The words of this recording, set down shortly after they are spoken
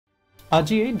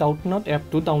আজি এই Doubtnut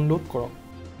এপটো ডাউনলোড কৰক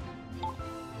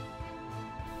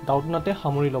Doubtnutে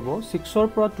সামৰি ল'ব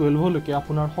 6 পৰা 12 লৈকে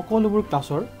আপোনাৰ সকলোবোৰ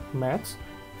ক্লাছৰ ম্যাথছ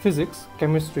ফিজিক্স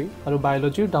কেমিষ্ট্ৰি আৰু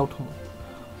বায়োলজিৰ ডাউটসমূহ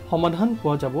সমাধান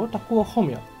পোৱা যাব তাকো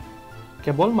অসমীয়া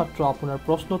কেৱল মাত্ৰ আপোনাৰ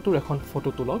প্ৰশ্নটোৰ এখন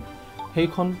ফটো তুলক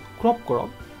সেইখন ক্ৰপ কৰক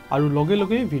আৰু লগে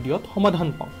লগে ভিডিঅ'ত সমাধান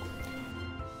পাওক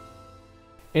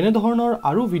এনে ধৰণৰ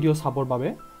আৰু ভিডিঅ' চাবৰ বাবে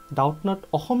Doubtnut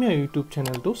অসমীয়া ইউটিউব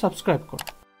চেনেলটো সাবস্ক্ৰাইব কৰক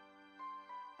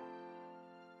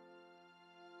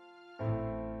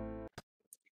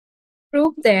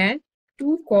Prove that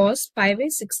 2 cos pi by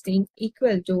 16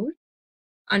 equal to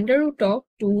under root of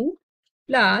 2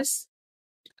 plus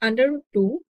under root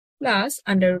 2 plus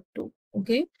under root 2.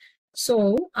 Okay. So,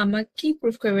 আমাক কি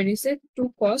proof কৰিব দিছে 2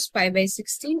 cos pi by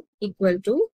 16 equal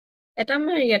to এটা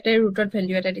আমাৰ ইয়াতে root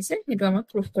value এটা দিছে সেইটো আমাক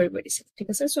proof কৰিব দিছে ঠিক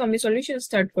আছে so আমি solution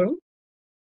start কৰো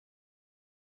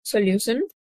solution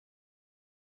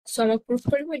so আমাক proof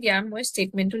কৰিব দিয়া মই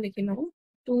statementটো লিখি লওঁ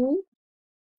 2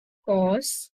 cos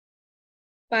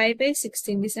pi by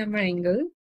 16 is our angle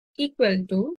equal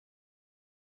to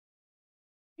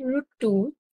root 2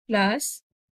 plus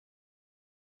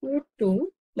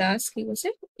কি কৈছে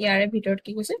ইয়াৰে ভিতৰত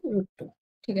কি কৈছে root 2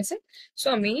 ঠিক আছে সো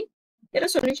আমি এটা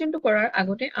সলিউশনটো কৰাৰ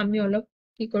আগতে আমি অলপ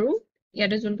কি কৰো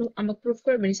ইয়াতে যোনটো আমাক প্ৰুফ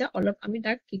কৰিব দিছে অলপ আমি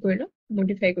তাক কি কৰিলো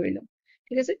মডিফাই কৰিলো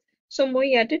ঠিক আছে সো মই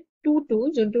ইয়াতে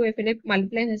 2 যোনটো এফালে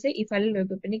মাল্টিপ্লাই হৈছে ইফালে লৈ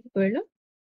গৈ পিনে কি কৰিলো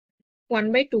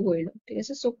 1/2 কৰিলো ঠিক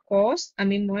আছে সো cos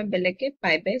আমি মই বেলেগে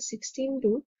pi by 16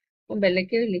 টো মই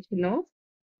বেলেগে লিখিলো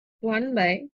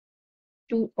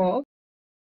 1/2 of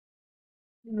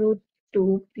root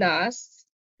 2 plus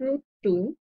root 2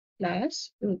 plus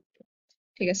root 2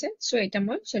 ঠিক আছে সো এটা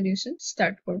মই সলিউশন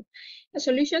স্টার্ট কৰো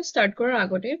সলিউশন স্টাৰ্ট কৰাৰ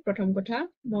আগতে প্ৰথম কথা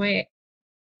মই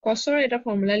cosৰ এটা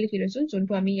ফৰ্মুলা লিখি লৈছো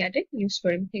যোনটো আমি ইয়াতে ইউজ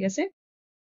কৰিম ঠিক আছে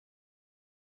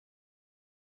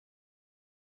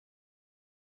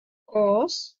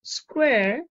cos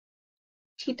square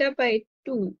theta by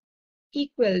 2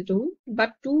 equal to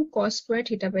but 2 cos square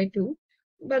theta by 2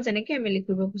 বা যেনেকৈ আমি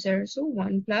লিখিব বিচাৰিছো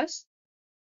 1 plus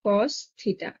cos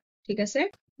theta ঠিক আছে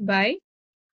by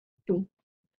 2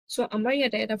 so আমাৰ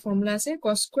ইয়াতে এটা ফৰ্মুলা আছে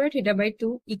cos square theta by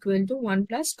 2 equal to 1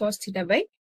 plus cos theta by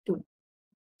 2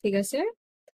 ঠিক আছে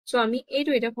so আমি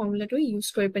এইটো এটা ফৰ্মুলাটো ইউজ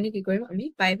কৰি পানি কি কৰিম আমি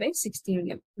pi by 16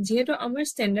 উলিয়াম যেহেতু আমাৰ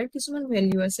স্ট্যান্ডাৰ্ড কিছুমান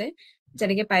ভ্যালু আছে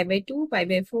যেনেকৈ pi by 2 pi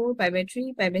by 4 pi by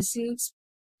 3 pi by 6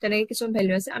 তেনেকৈ কিছুমান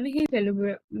ভ্যালু আছে আমি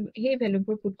সেই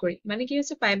ভ্যালুবোৰ পুট কৰিম মানে কি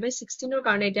হৈছে pi by 16 ৰ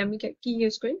কাৰণে এটা আমি কি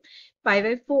ইউজ কৰিম pi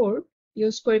by 4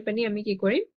 ইউজ কৰি পানি আমি কি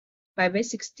কৰিম pi by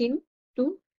 16 টো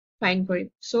ফাইন্ড কৰিম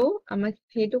সো আমাক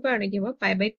হেতু কাৰণে কি হ'ব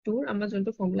pi by 2 ৰ আমাৰ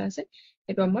যোনটো ফৰ্মুলা আছে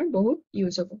এটো আমাৰ বহুত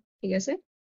ইউজ হ'ব ঠিক আছে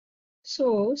সো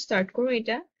স্টাৰ্ট কৰো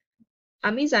এটা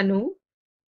আমি জানো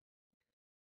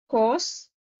cos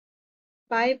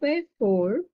pi by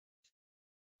 4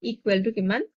 equal to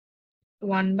কিমান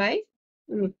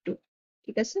 1/√2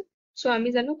 ঠিক আছে সো আমি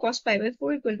জানো cos pi by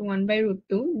 4 equal to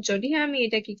 1/√2 যদি আমি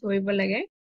এটা কি কৰিব লাগে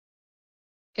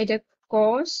এটা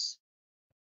cos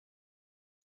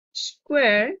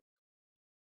square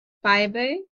pi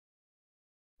by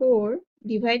 4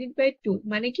 divided by 2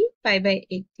 মানে কি pi by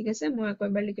 8 ঠিক আছে মই আকৌ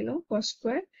এবাৰ লিখিলো cos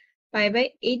square pi by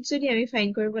 8 যদি আমি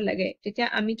ফাইন্ড কৰিব লাগে তেতিয়া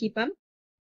আমি কি পাম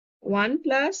 1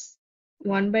 plus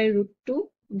 1/√2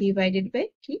 divided by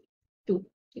 2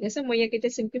 ঠিক আছে মই ইয়াক এটা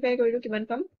সিম্পলিফাই কৰিলো কিমান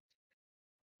পাম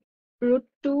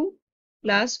 √2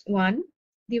 plus 1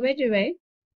 divided by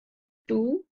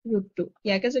 2√2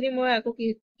 ইয়াকে যদি মই আকৌ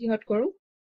কিহত কৰো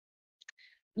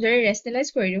যদি ৰেশনালাইজ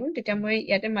কৰি দিও তেতিয়া মই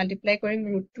ইয়াতে মাল্টিপ্লাই কৰিম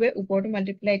 √2 এ ওপৰটো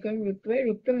মাল্টিপ্লাই কৰিম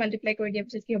 √2 মাল্টিপ্লাই কৰি দিয়াৰ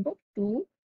পিছত কি হ'ব 2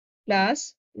 plus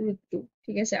 √2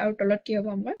 ঠিক আছে আৰু তলত কি হ'ব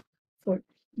আমাৰ 4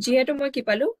 যেহেতু মই কি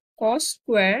পালো cos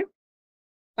square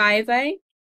pi by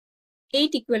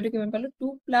 8 equal to কিমান পালো 2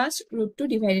 plus √2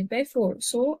 divided by 4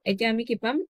 so এতিয়া আমি কি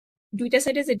পাম দুইটা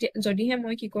সাইডে যদিহে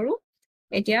মই কি কৰো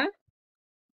এতিয়া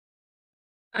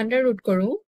আন্ডাৰ ৰুট কৰো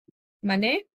মানে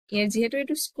ইয়াৰ যেহেতু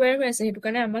এটো স্কয়াৰ হৈ আছে হেতু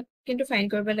কাৰণে আমাক কিন্তু ফাইন্ড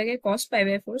কৰিব লাগে cos pi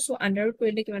by 4 so under root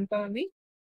কৰিলে কিমান পাম আমি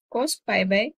cos pi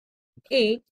by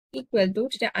 8 equal to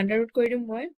তেতিয়া আন্ডাৰ ৰুট কৰি দিম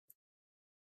মই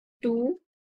 2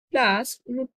 plus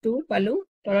 √2 পালো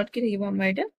তলত কি থাকিব আমাৰ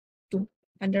এটা 2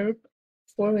 আন্ডাৰ ৰুট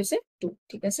 4 হৈছে 2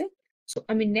 ঠিক আছে সো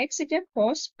আমি নেক্সট এটা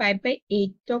cos pi by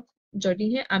 8 ক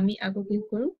যদিহে আমি আগো কি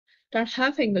কৰো তাৰ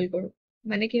হাফ এংগল কৰো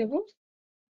মানে কি হ'ব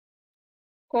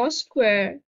cos square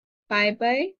pi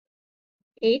by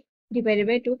 8 divided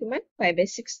by 2 কিমান pi by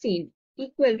 16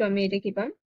 equal to আমি এটা কি পাম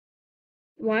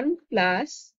 1 plus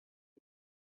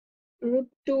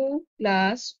 √2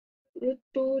 plus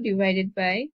 √2 divided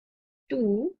by 2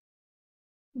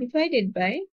 divided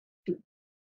by 2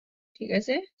 ঠিক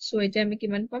আছে সো এটা আমি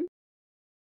কিমান পাম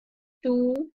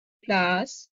 2 plus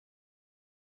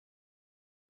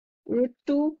root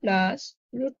 2 plus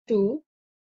root 2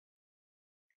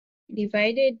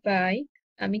 divided by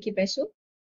আমি কি পাইছো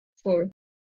 4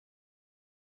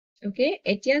 okay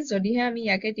এতিয়া যদিহে আমি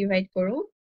ইয়াকে ডিভাইড কৰো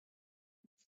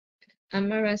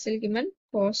আমাৰ আছিল কিমান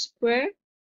cos square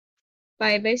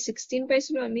pi by 16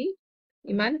 পাইছিলো আমি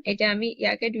ইমান এতিয়া আমি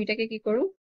ইয়াকে দুইটাকে কি কৰো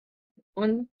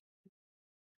on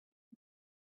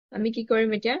আমি কি কৰিম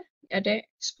এতিয়া ইয়াতে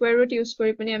square root use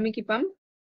কৰি পিনে আমি কি পাম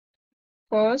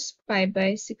cos pi by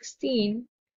 16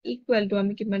 equal to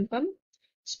আমি কিমান পাম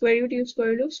square root use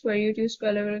কৰিলো square root use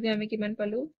কৰাৰ লগে লগে আমি কিমান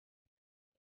পালো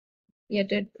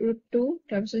ইয়াতে root 2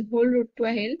 তাৰপিছত whole root 2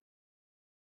 আহিল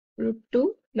root 2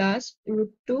 plus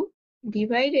root 2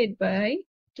 divided by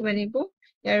কিমান আহিব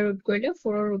ইয়াৰ root কৰিলে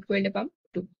 4 root কৰিলে পাম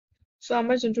 2 so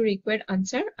আমাৰ যোনটো required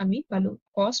answer আমি পালো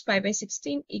cos pi by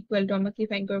 16 equal to আমাক কি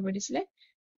ফাইন্ড কৰিব দিছিলে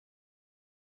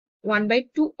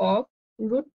 1/2 of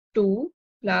root 2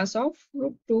 plus of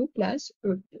root 2 plus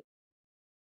root 2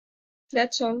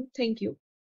 that's all thank you